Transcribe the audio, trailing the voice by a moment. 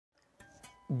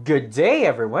Good day,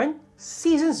 everyone!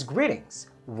 Season's greetings!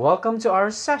 Welcome to our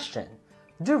session,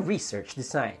 The Research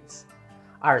Designs.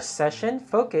 Our session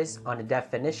focused on the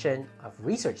definition of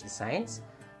research designs,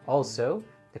 also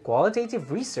the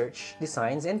qualitative research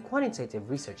designs and quantitative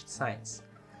research designs.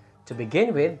 To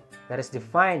begin with, let us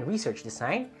define research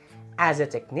design as the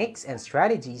techniques and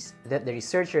strategies that the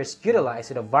researchers utilize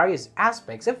to the various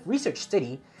aspects of research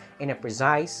study in a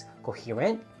precise,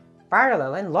 coherent,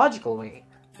 parallel, and logical way.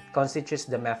 It constitutes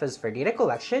the methods for data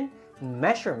collection,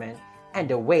 measurement, and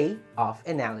the way of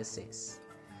analysis.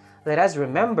 Let us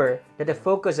remember that the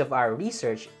focus of our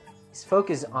research is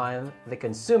focused on the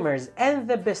consumers and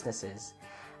the businesses,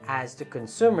 as the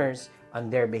consumers on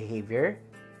their behavior,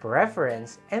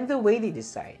 preference, and the way they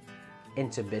decide.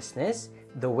 Into business,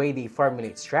 the way they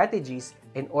formulate strategies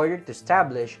in order to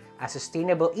establish a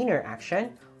sustainable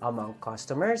interaction among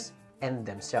customers and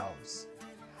themselves.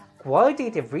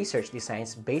 Qualitative research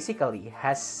designs basically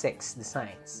has 6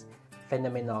 designs: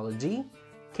 phenomenology,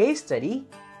 case study,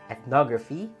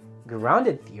 ethnography,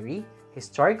 grounded theory,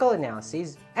 historical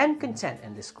analysis, and content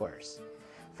and discourse.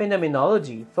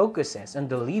 Phenomenology focuses on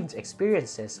the lived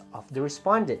experiences of the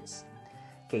respondents.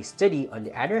 Case study, on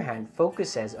the other hand,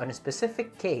 focuses on a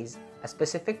specific case, a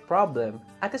specific problem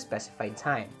at a specified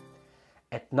time.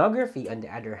 Ethnography, on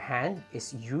the other hand,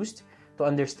 is used to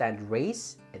understand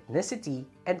race, ethnicity,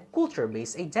 and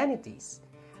culture-based identities.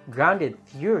 Grounded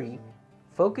theory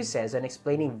focuses on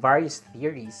explaining various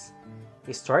theories.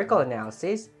 Historical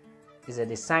analysis is a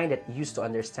design that used to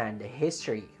understand the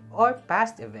history or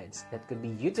past events that could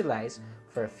be utilized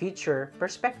for future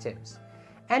perspectives.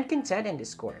 And content and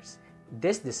discourse.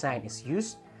 This design is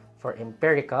used for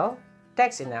empirical,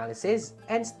 text analysis,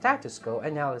 and status quo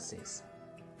analysis.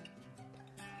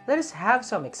 Let us have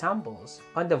some examples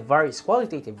on the various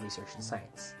qualitative research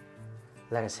designs.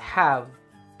 Let us have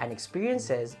an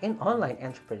experiences in online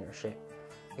entrepreneurship.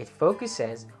 It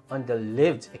focuses on the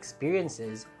lived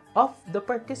experiences of the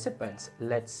participants,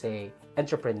 let's say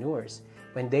entrepreneurs,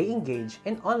 when they engage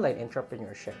in online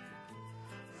entrepreneurship.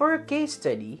 For a case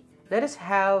study, let us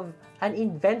have an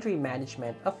inventory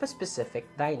management of a specific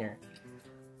diner.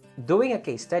 Doing a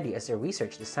case study as a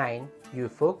research design, you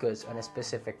focus on a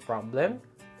specific problem,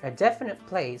 a definite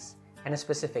place, and a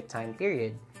specific time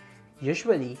period.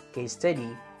 Usually, case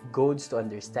study goes to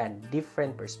understand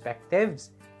different perspectives,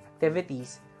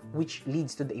 activities, which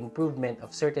leads to the improvement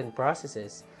of certain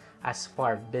processes as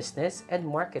far business and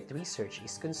market research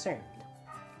is concerned.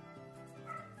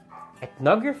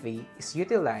 Ethnography is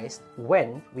utilized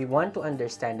when we want to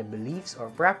understand the beliefs or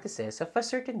practices of a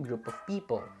certain group of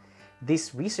people.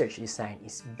 This research design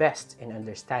is best in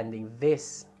understanding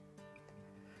this.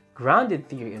 Grounded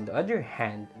theory, on the other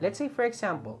hand, let's say for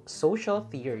example, social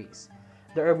theories.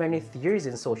 There are many theories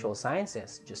in social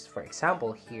sciences, just for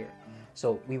example here.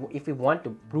 So if we want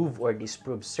to prove or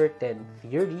disprove certain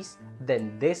theories,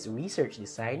 then this research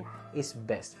design is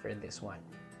best for this one.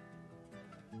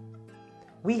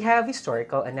 We have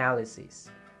historical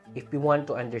analysis. If we want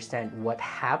to understand what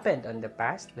happened in the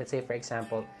past, let's say for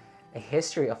example, a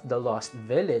history of the lost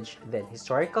village, then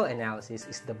historical analysis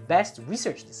is the best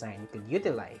research design we could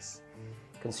utilize.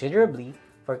 Considerably,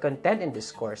 for content and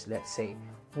discourse, let's say,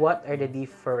 what are the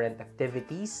different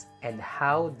activities and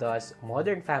how does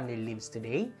modern family lives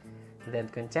today? Then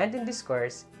content and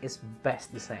discourse is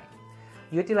best design.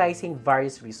 Utilizing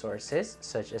various resources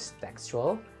such as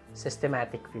textual,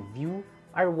 systematic review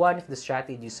are one of the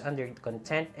strategies under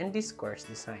content and discourse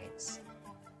designs.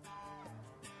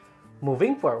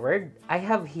 Moving forward, I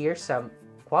have here some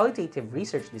qualitative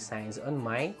research designs on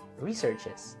my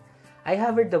researches. I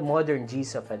have here the modern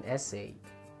G's of an essay,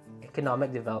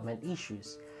 economic development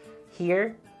issues.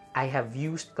 Here, I have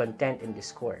used content and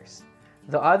discourse.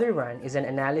 The other one is an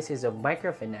analysis of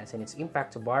microfinance and its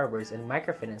impact to borrowers and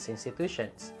microfinance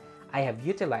institutions. I have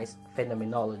utilized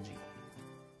phenomenology.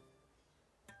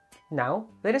 Now,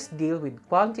 let us deal with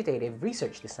quantitative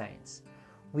research designs.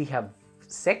 We have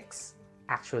 6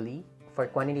 actually for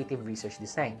quantitative research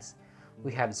designs.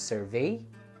 We have survey,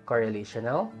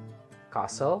 correlational,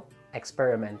 causal,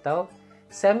 experimental,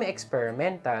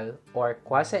 semi-experimental, or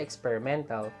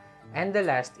quasi-experimental, and the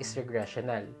last is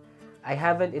regressional. I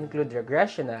haven't included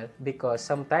regressional because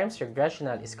sometimes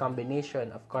regressional is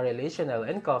combination of correlational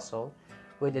and causal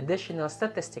with additional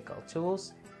statistical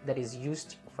tools that is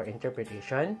used for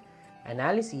interpretation,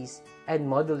 analysis, and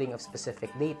modeling of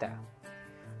specific data.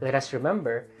 Let us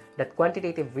remember that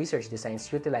quantitative research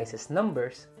designs utilizes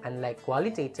numbers, unlike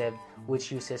qualitative, which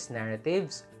uses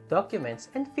narratives, documents,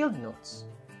 and field notes.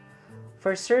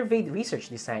 For surveyed research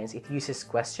designs, it uses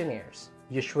questionnaires.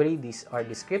 Usually, these are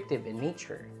descriptive in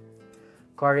nature.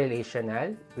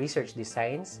 Correlational research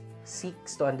designs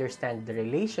seeks to understand the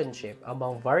relationship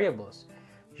among variables,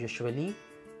 usually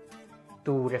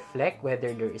to reflect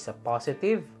whether there is a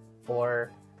positive or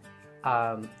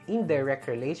indirect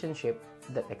relationship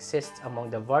that exists among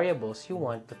the variables you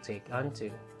want to take onto.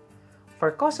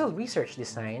 For causal research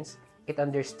designs, it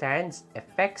understands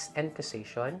effects and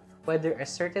causation, whether a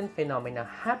certain phenomena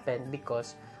happened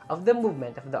because of the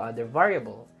movement of the other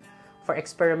variable. For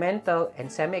experimental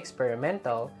and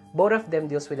semi-experimental, both of them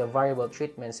deals with the variable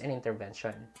treatments and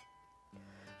intervention.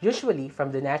 Usually,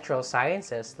 from the natural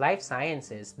sciences, life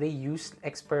sciences, they use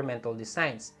experimental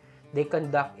designs. They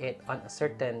conduct it on a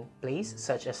certain place,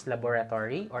 such as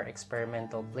laboratory or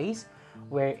experimental place,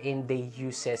 wherein they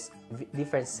uses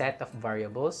different set of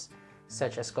variables,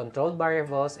 such as controlled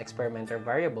variables, experimental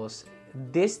variables.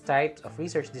 These types of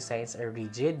research designs are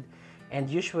rigid and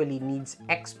usually needs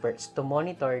experts to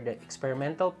monitor the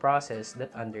experimental process that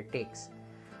undertakes.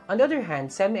 On the other hand,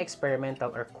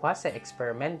 semi-experimental or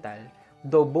quasi-experimental,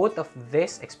 though both of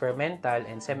this experimental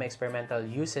and semi-experimental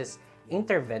uses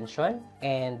intervention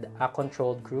and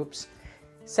controlled groups,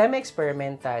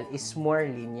 semi-experimental is more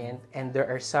lenient and there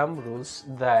are some rules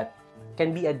that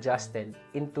can be adjusted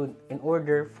in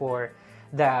order for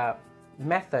the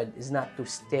method is not too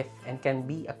stiff and can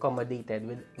be accommodated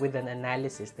with an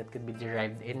analysis that could be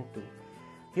derived into.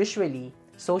 Usually,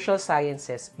 social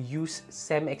sciences use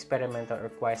semi-experimental or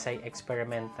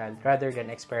quasi-experimental rather than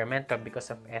experimental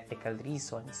because of ethical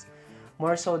reasons.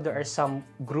 More so, there are some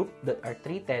groups that are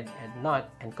treated and not,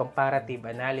 and comparative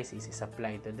analysis is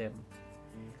applied to them.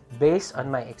 Based on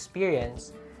my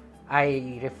experience,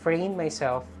 I refrain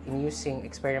myself in using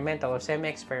experimental or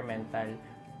semi-experimental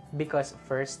because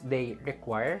first, they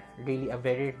require really a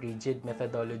very rigid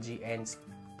methodology and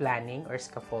planning or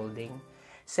scaffolding.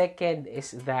 Second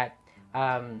is that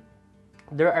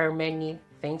there are many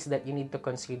things that you need to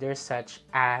consider, such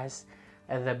as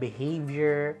the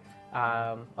behavior,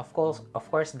 of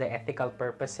course, the ethical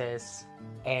purposes,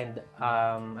 and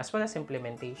as well as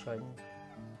implementation.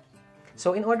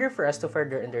 So in order for us to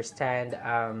further understand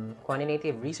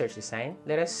quantitative research design,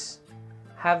 let us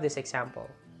have this example.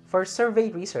 For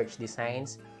survey research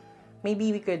designs,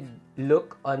 maybe we could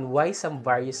look on why some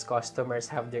various customers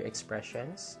have their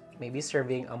expressions. Maybe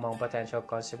surveying among potential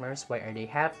customers, why are they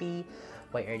happy,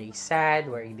 why are they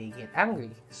sad, why are they get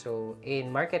angry. So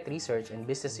in market research and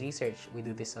business research, we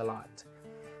do this a lot.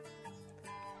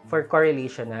 For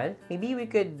correlational, maybe we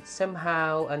could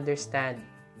somehow understand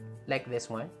like this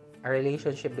one, a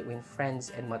relationship between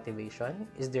friends and motivation.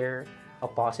 Is there a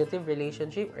positive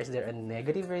relationship or is there a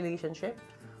negative relationship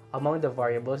among the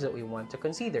variables that we want to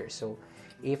consider? So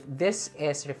if this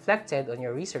is reflected on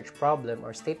your research problem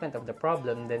or statement of the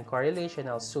problem, then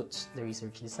correlational suits the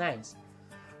research designs.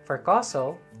 For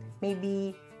causal,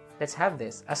 maybe let's have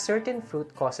this. A certain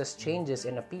fruit causes changes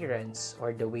in appearance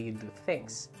or the way you do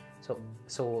things.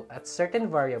 So a certain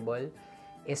variable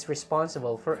is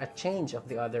responsible for a change of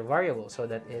the other variable. So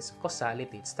that is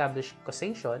causality. Establish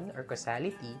causation or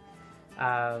causality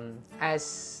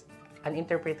as an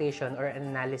interpretation or an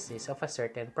analysis of a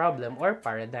certain problem or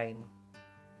paradigm.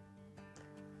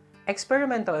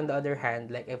 Experimental, on the other hand,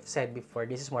 like I've said before,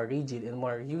 this is more rigid and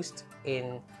more used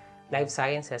in life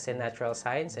sciences and natural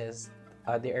sciences.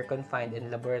 They are confined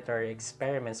in laboratory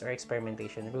experiments or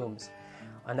experimentation rooms.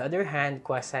 On the other hand,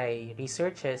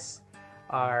 quasi-researches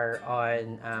are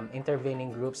on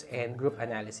intervening groups and group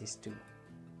analysis too.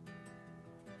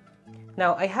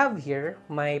 Now, I have here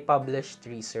my published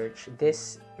research.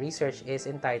 This research is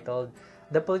entitled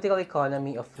The Political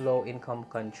Economy of Low-Income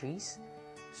Countries.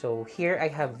 So here I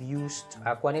have used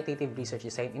quantitative research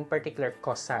design, in particular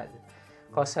causal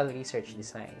research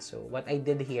design. So what I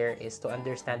did here is to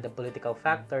understand the political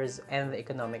factors and the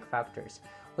economic factors,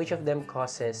 which of them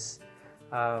causes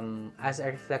as a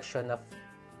reflection of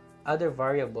other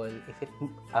variable.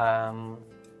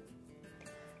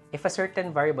 If a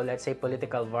certain variable, let's say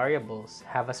political variables,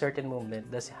 have a certain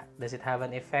movement, does it have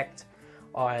an effect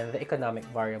on the economic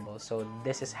variable? So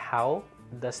this is how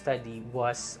the study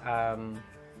was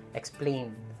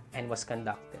explained and was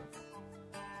conducted.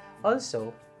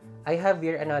 Also, I have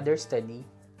here another study.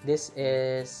 This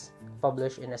is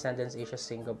published in Ascendance Asia,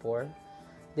 Singapore.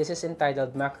 This is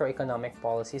entitled Macroeconomic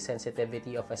Policy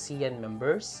Sensitivity of ASEAN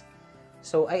Members.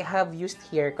 So I have used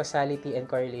here causality and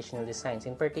correlational designs.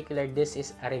 In particular, this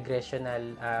is a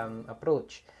regressional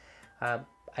approach. I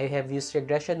have used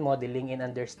regression modeling in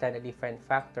understanding different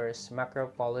factors, macro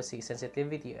policy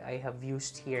sensitivity. I have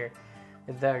used here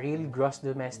the real gross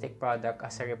domestic product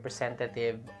as a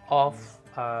representative of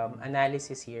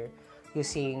analysis here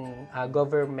using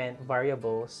government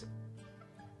variables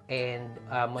and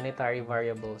monetary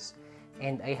variables.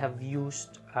 And I have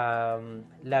used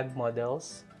lag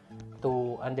models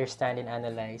to understand and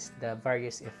analyze the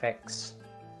various effects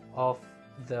of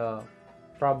the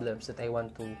problems that I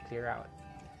want to clear out.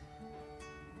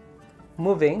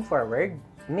 Moving forward,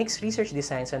 mixed research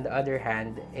designs, on the other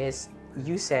hand,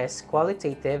 uses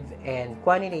qualitative and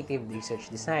quantitative research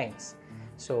designs.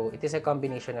 So it is a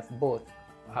combination of both.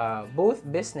 Both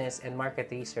business and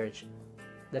market research,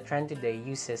 the trend today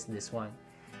uses this one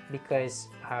because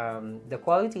the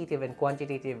qualitative and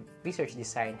quantitative research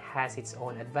design has its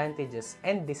own advantages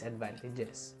and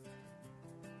disadvantages.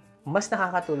 Mas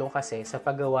nakakatulong kasi sa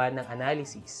paggawa ng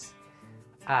analysis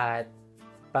at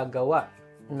paggawa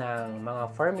ng mga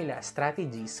formula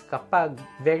strategies kapag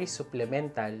very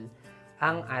supplemental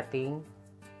ang ating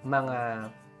mga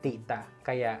data.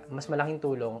 Kaya mas malaking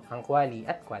tulong ang quali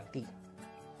at quanti.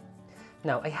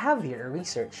 Now, I have here a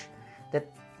research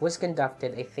that was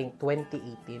conducted, I think,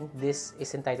 2018. This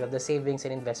is entitled The Savings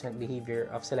and Investment Behavior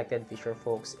of Selected Fisher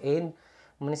Folks in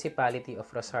Municipality of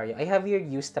Rosario. I have here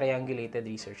used triangulated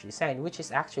research design, which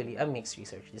is actually a mixed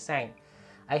research design.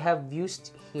 I have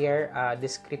used here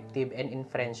descriptive and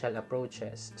inferential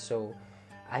approaches. So,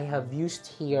 I have used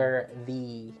here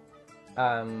the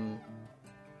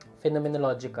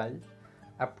phenomenological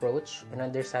approach and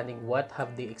understanding what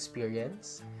have they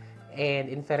experienced. And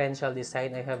inferential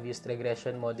design, I have used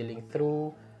regression modeling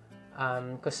through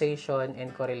causation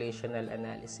and correlational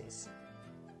analysis.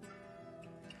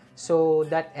 So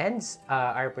that ends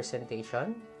our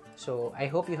presentation. So I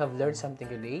hope you have learned something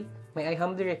today. May I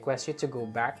humbly request you to go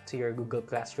back to your Google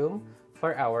Classroom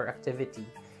for our activity.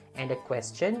 And a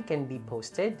question can be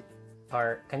posted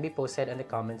on the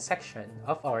comment section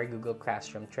of our Google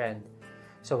Classroom trend.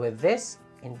 So with this,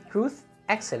 in truth,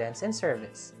 excellence, and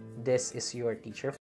service, this is your teacher.